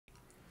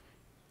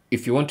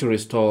If you want to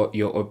restore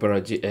your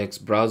Opera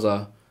GX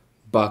browser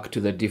back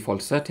to the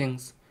default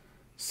settings,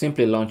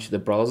 simply launch the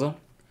browser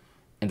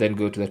and then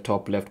go to the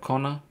top left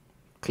corner,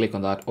 click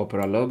on that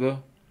Opera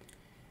logo,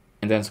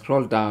 and then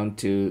scroll down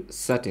to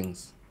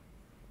Settings.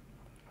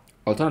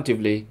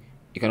 Alternatively,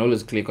 you can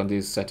always click on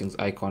this settings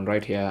icon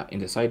right here in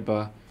the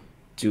sidebar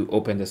to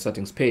open the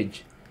settings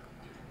page.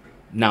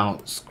 Now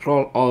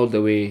scroll all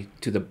the way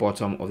to the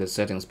bottom of the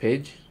settings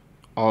page,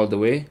 all the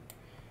way,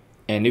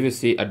 and if you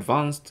see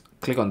advanced,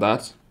 click on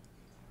that,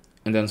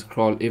 and then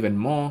scroll even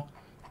more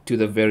to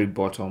the very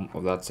bottom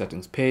of that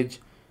settings page,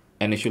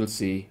 and you should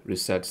see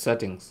reset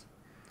settings.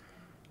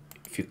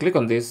 If you click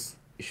on this,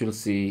 you should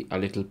see a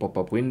little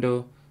pop-up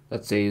window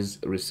that says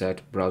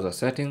reset browser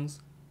settings.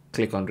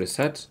 Click on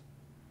reset,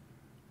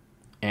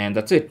 and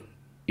that's it.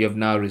 You have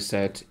now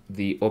reset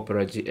the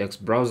Opera GX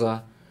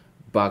browser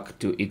back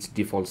to its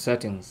default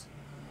settings.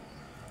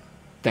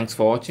 Thanks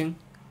for watching.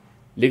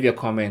 Leave your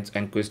comments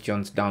and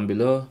questions down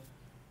below,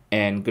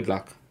 and good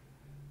luck.